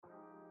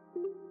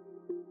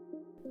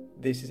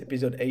This is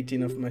episode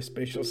 18 of my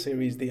special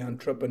series, The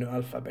Entrepreneur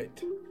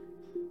Alphabet.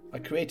 I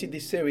created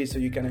this series so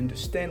you can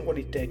understand what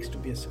it takes to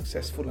be a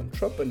successful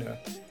entrepreneur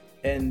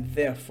and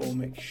therefore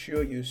make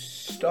sure you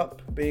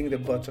stop being the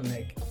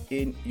bottleneck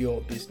in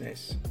your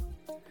business.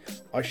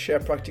 I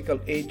share practical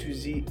A to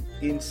Z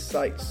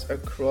insights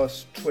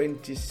across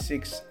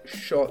 26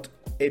 short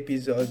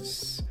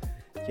episodes.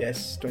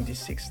 Yes,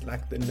 26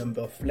 like the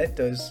number of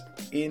letters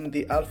in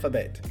the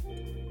alphabet.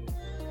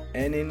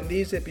 And in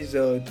this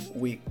episode,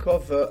 we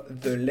cover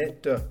the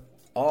letter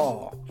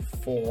R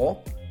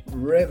for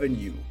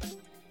revenue.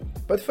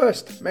 But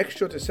first, make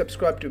sure to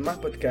subscribe to my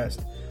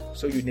podcast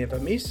so you never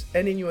miss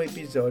any new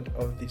episode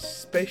of this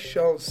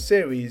special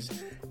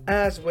series,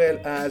 as well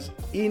as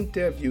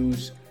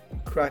interviews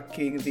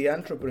cracking the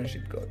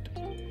entrepreneurship code.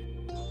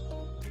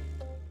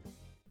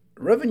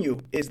 Revenue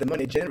is the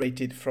money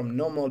generated from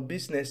normal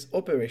business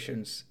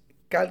operations,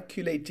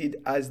 calculated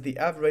as the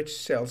average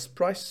sales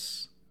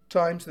price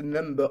times the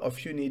number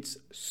of units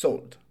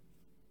sold.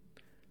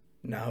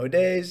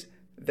 Nowadays,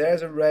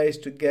 there's a race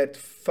to get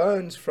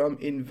funds from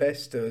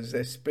investors,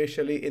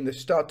 especially in the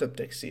startup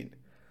tech scene.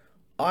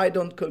 I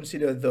don't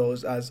consider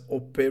those as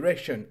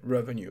operation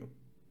revenue.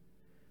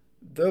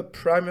 The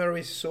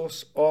primary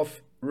source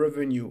of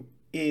revenue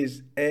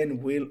is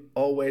and will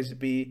always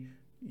be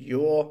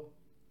your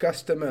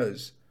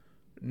customers,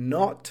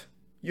 not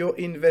your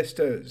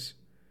investors.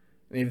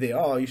 And if they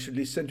are, you should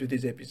listen to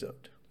this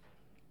episode.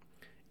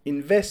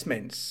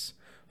 Investments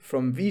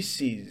from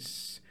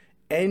VCs,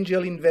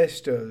 angel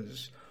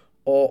investors,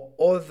 or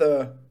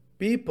other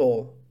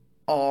people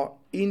are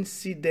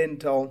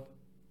incidental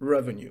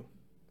revenue.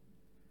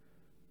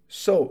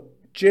 So,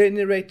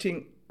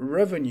 generating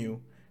revenue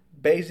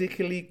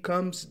basically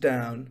comes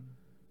down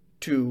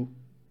to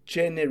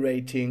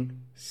generating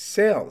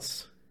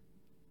sales.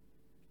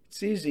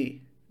 It's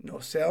easy. No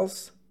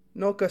sales,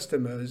 no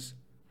customers,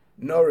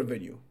 no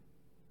revenue.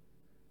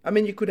 I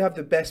mean, you could have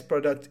the best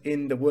product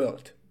in the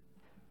world,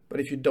 but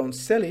if you don't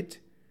sell it,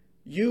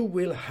 you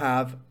will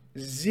have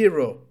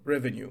zero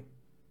revenue.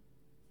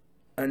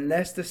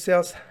 Unless the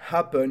sales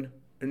happen,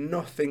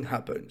 nothing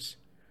happens.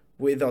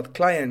 Without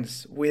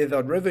clients,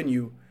 without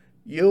revenue,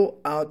 you're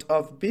out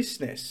of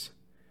business.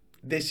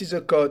 This is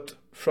a quote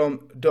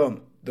from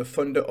Dom, the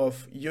founder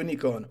of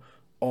Unicorn,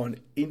 on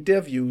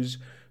interviews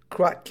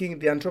cracking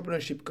the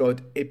entrepreneurship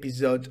code,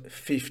 episode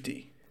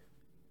 50.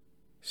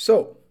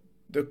 So,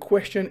 the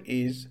question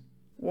is,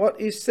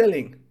 what is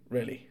selling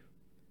really?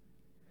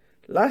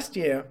 Last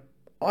year,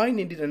 I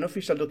needed an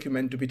official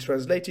document to be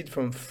translated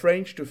from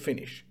French to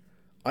Finnish.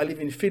 I live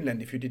in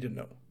Finland, if you didn't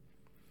know.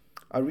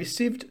 I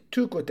received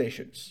 2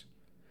 quotations.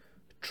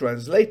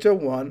 Translator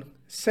 1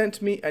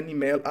 sent me an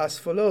email as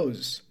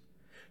follows.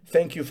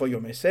 Thank you for your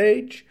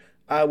message.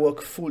 I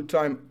work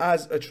full-time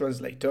as a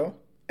translator,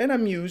 and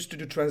I'm used to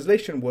do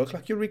translation work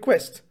like you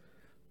request.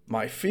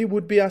 My fee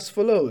would be as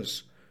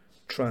follows.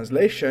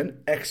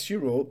 Translation X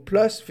euro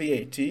plus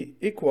VAT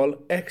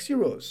equal X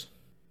euros.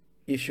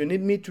 If you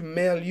need me to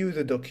mail you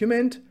the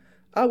document,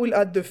 I will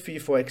add the fee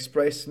for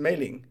express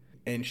mailing,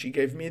 and she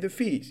gave me the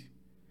fees.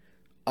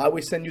 I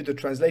will send you the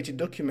translated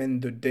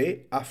document the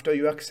day after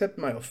you accept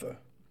my offer.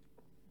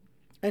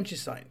 And she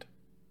signed.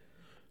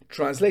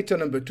 Translator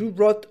number 2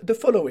 wrote the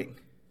following.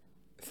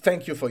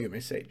 Thank you for your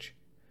message.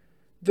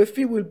 The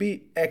fee will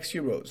be X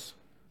euros.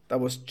 That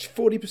was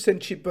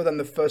 40% cheaper than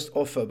the first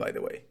offer, by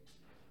the way.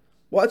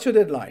 What's your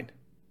deadline?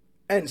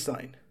 And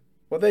sign.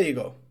 Well, there you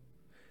go.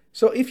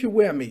 So if you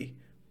were me,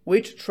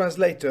 which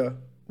translator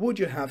would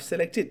you have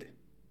selected?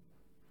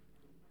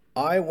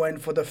 I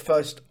went for the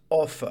first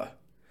offer.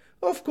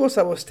 Of course,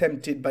 I was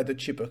tempted by the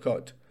cheaper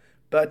quote,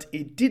 but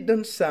it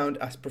didn't sound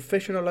as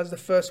professional as the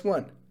first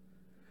one.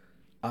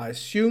 I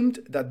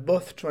assumed that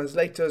both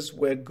translators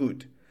were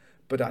good,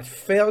 but I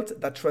felt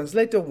that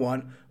translator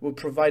 1 would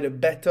provide a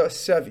better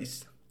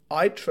service.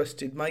 I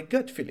trusted my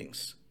gut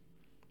feelings.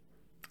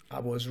 I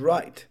was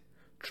right.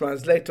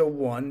 Translator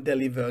 1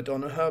 delivered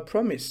on her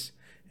promise,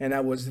 and I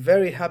was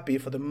very happy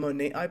for the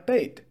money I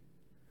paid.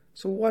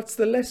 So what's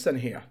the lesson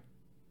here?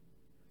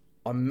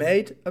 I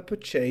made a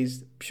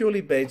purchase purely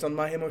based on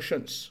my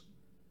emotions.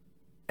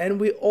 And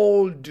we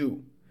all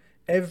do.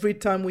 Every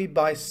time we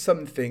buy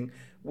something,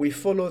 we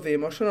follow the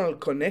emotional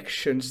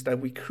connections that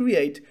we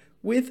create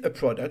with a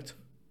product.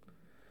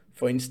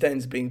 For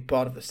instance, being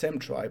part of the same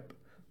tribe,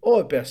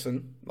 or a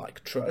person,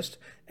 like trust,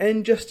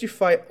 and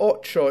justify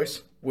our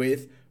choice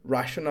with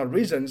rational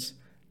reasons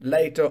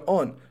later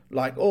on,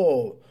 like,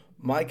 oh,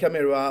 my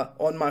camera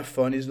on my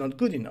phone is not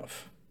good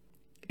enough.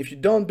 If you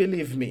don't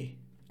believe me,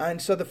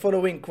 answer the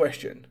following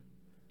question.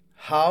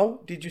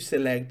 How did you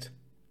select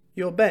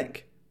your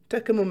bank?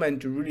 Take a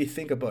moment to really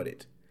think about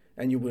it,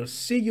 and you will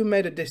see you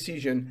made a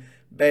decision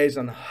based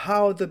on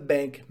how the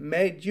bank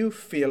made you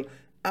feel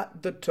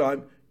at the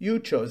time you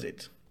chose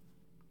it.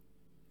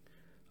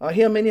 I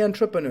hear many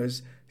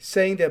entrepreneurs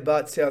saying they're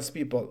bad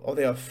salespeople or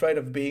they're afraid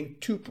of being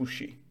too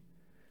pushy.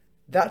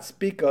 That's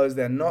because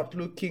they're not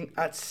looking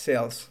at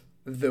sales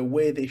the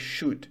way they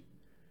should.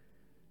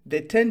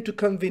 They tend to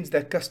convince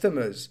their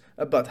customers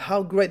about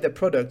how great their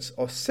products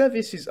or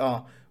services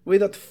are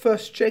without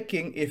first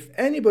checking if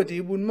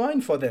anybody would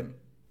mind for them.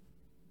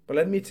 But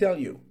let me tell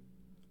you,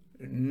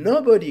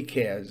 nobody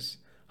cares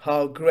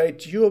how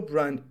great your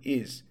brand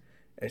is,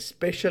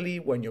 especially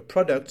when your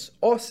products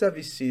or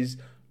services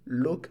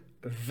look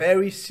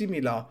very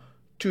similar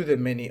to the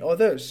many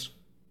others.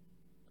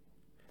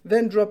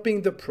 Then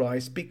dropping the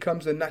price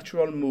becomes a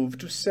natural move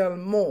to sell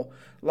more,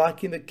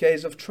 like in the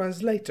case of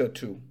Translator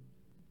 2.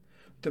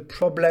 The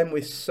problem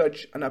with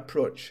such an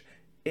approach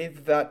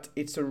is that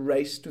it's a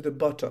race to the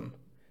bottom.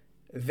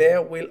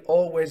 There will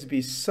always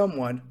be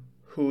someone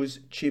who's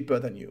cheaper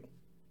than you.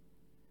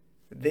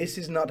 This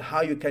is not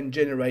how you can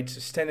generate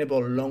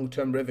sustainable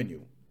long-term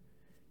revenue.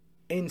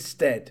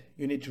 Instead,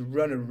 you need to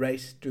run a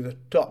race to the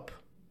top.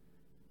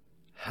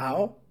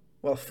 How?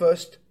 Well,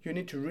 first, you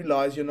need to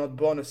realize you're not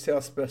born a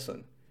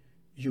salesperson.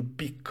 You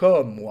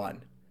become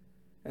one.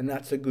 And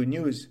that's the good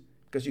news,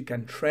 because you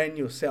can train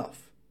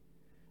yourself.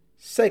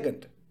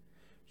 Second,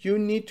 you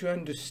need to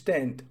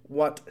understand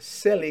what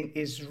selling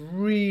is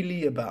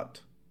really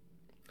about.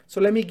 So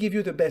let me give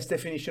you the best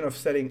definition of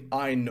selling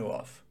I know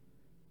of.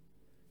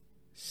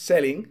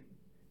 Selling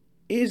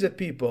is a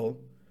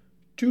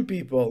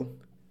people-to-people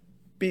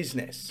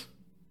business.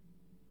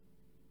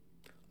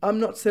 I'm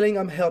not selling,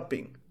 I'm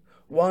helping.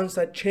 Once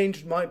I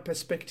changed my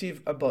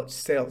perspective about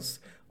sales,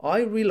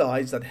 I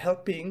realized that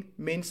helping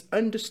means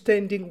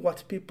understanding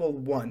what people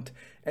want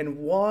and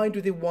why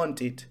do they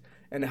want it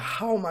and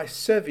how my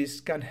service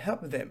can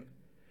help them.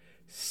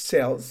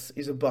 Sales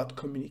is about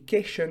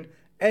communication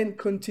and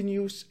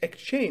continuous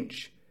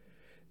exchange.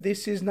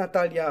 This is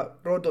Natalia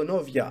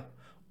Rodonovia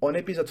on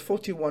episode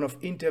 41 of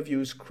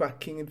Interviews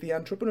Cracking the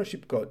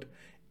Entrepreneurship Code,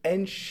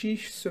 and she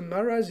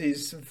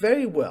summarizes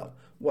very well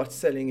what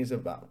selling is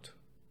about.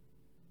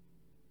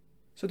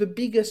 So the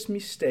biggest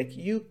mistake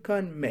you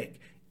can make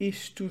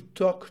is to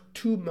talk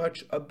too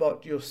much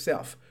about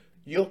yourself,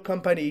 your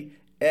company,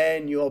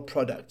 and your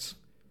products.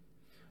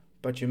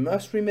 But you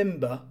must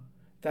remember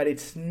that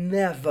it's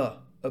never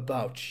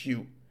about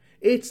you.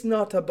 It's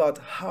not about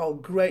how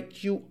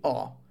great you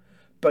are,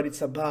 but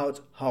it's about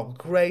how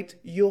great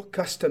your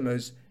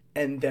customers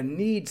and their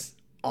needs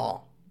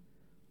are.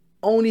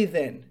 Only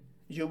then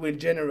you will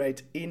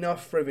generate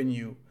enough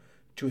revenue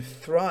to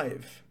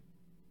thrive.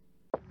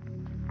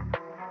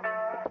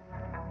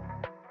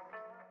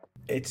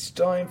 It's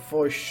time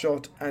for a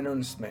short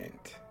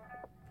announcement.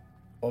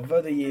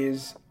 Over the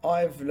years,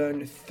 I've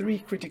learned 3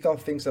 critical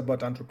things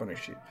about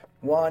entrepreneurship.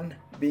 1,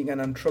 being an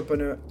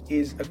entrepreneur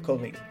is a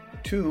calling.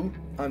 2,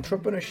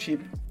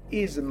 entrepreneurship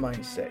is a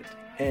mindset.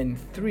 And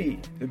 3,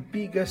 the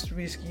biggest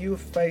risk you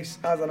face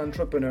as an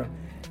entrepreneur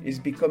is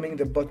becoming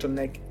the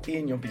bottleneck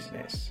in your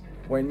business.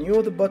 When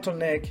you're the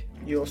bottleneck,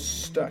 you're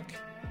stuck.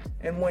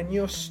 And when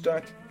you're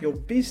stuck, your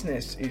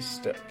business is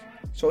stuck.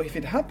 So if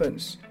it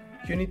happens,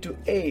 you need to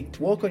A,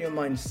 work on your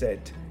mindset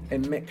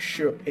and make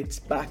sure it's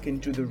back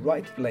into the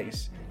right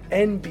place,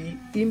 and B,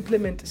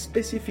 implement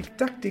specific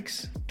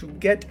tactics to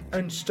get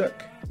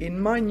unstuck.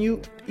 In my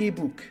new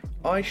ebook,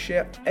 I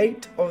share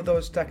 8 of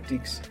those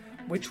tactics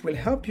which will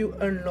help you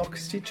unlock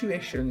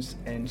situations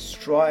and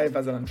strive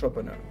as an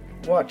entrepreneur.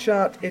 Watch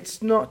out,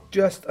 it's not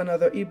just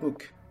another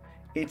ebook.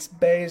 It's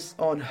based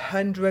on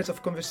hundreds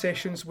of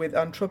conversations with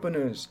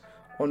entrepreneurs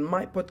on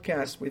my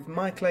podcast with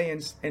my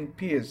clients and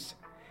peers.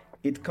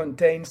 It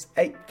contains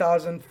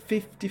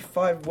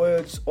 8,055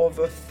 words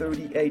over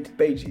 38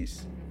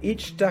 pages.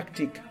 Each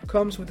tactic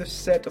comes with a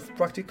set of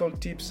practical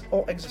tips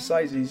or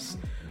exercises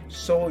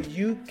so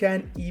you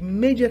can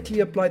immediately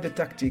apply the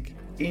tactic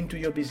into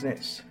your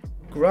business.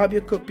 Grab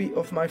your copy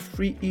of my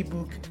free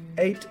ebook,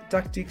 8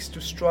 Tactics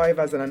to Strive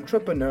as an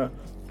Entrepreneur,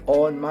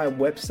 on my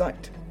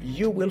website.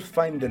 You will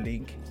find the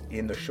link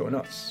in the show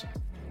notes.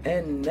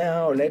 And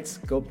now let's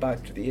go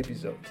back to the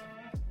episode.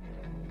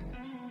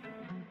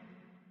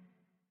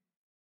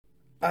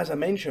 As I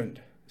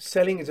mentioned,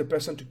 selling is a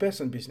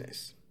person-to-person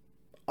business.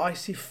 I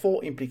see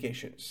 4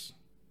 implications.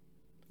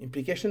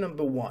 Implication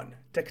number 1,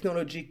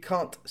 technology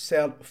can't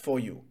sell for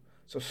you.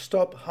 So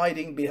stop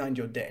hiding behind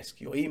your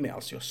desk, your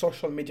emails, your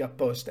social media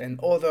posts, and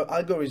other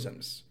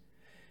algorithms.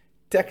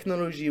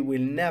 Technology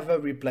will never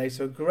replace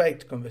a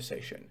great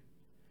conversation.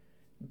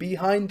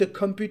 Behind the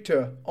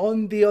computer,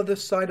 on the other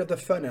side of the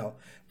funnel,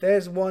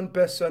 there's one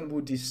person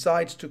who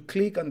decides to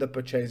click on the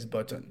purchase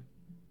button.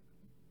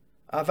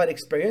 I've had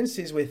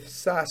experiences with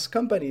SaaS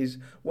companies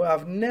where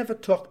I've never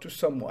talked to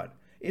someone.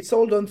 It's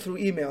all done through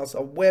emails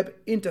or web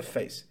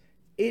interface.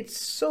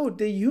 It's so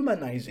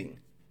dehumanizing.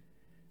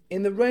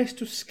 In the race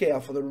to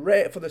scale, for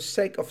the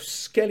sake of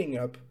scaling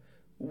up,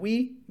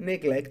 we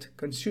neglect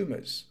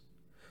consumers.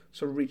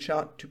 So reach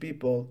out to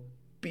people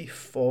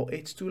before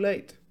it's too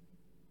late.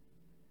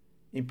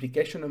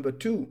 Implication number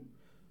 2,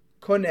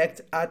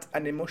 connect at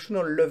an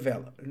emotional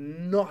level,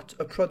 not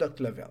a product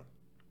level.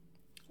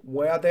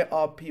 Where there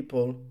are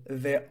people,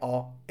 there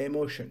are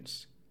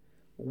emotions.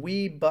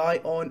 We buy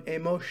on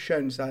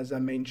emotions, as I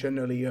mentioned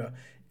earlier,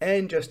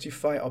 and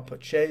justify our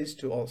purchase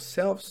to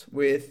ourselves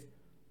with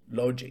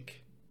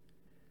logic.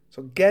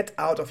 So get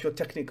out of your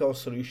technical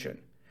solution.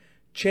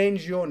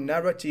 Change your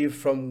narrative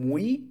from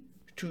we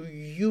to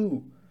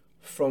you.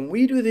 From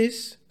we do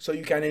this so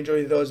you can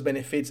enjoy those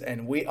benefits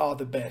and we are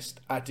the best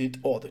at it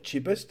or the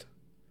cheapest,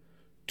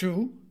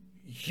 to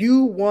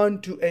you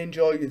want to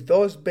enjoy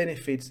those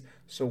benefits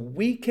so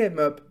we came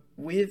up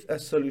with a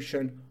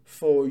solution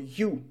for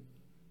you.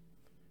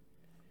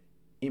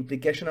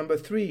 Implication number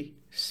 3,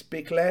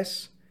 speak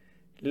less,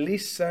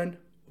 listen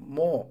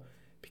more,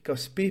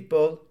 because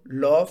people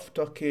love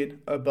talking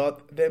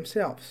about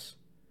themselves.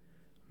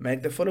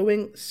 Make the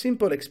following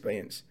simple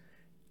experience.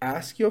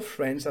 Ask your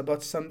friends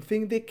about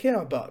something they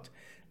care about.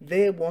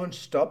 They won't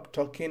stop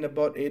talking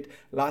about it,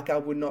 like I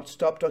would not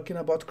stop talking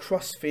about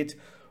CrossFit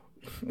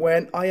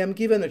when I am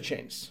given a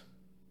chance.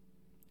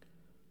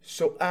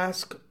 So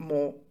ask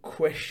more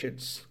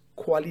questions,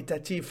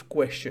 qualitative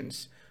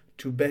questions,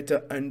 to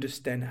better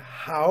understand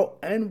how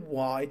and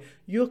why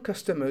your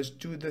customers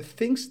do the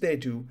things they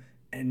do,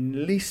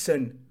 and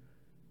listen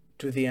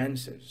to the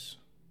answers.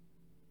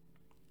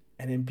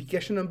 And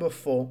implication number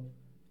 4,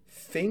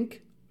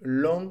 think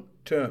long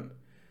term.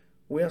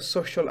 We are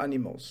social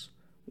animals.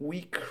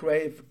 We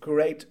crave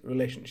great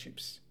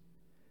relationships.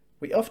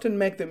 We often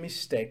make the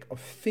mistake of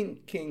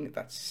thinking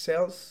that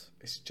sales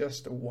is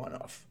just a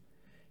one-off.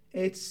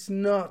 It's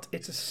not.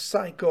 It's a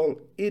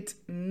cycle. It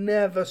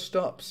never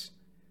stops.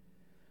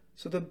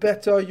 So the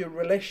better your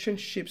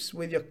relationships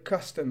with your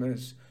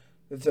customers,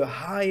 the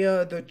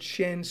higher the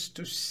chance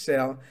to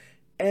sell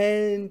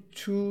and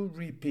to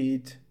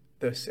repeat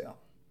the sale.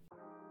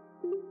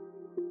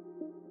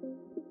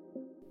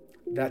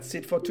 That's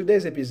it for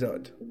today's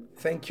episode.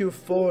 Thank you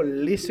for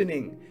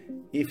listening.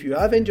 If you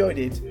have enjoyed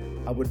it,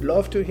 I would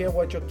love to hear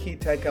what your key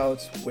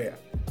takeouts were.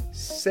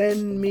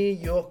 Send me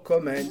your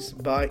comments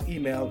by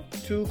email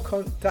to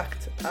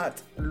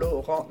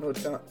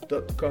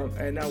contact@laurentnotin.com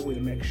and I will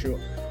make sure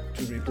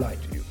to reply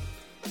to you.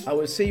 I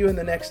will see you in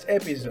the next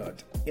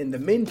episode. In the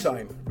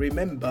meantime,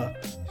 remember,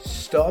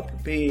 stop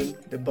being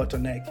the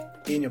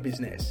bottleneck in your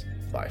business.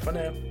 Bye for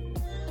now.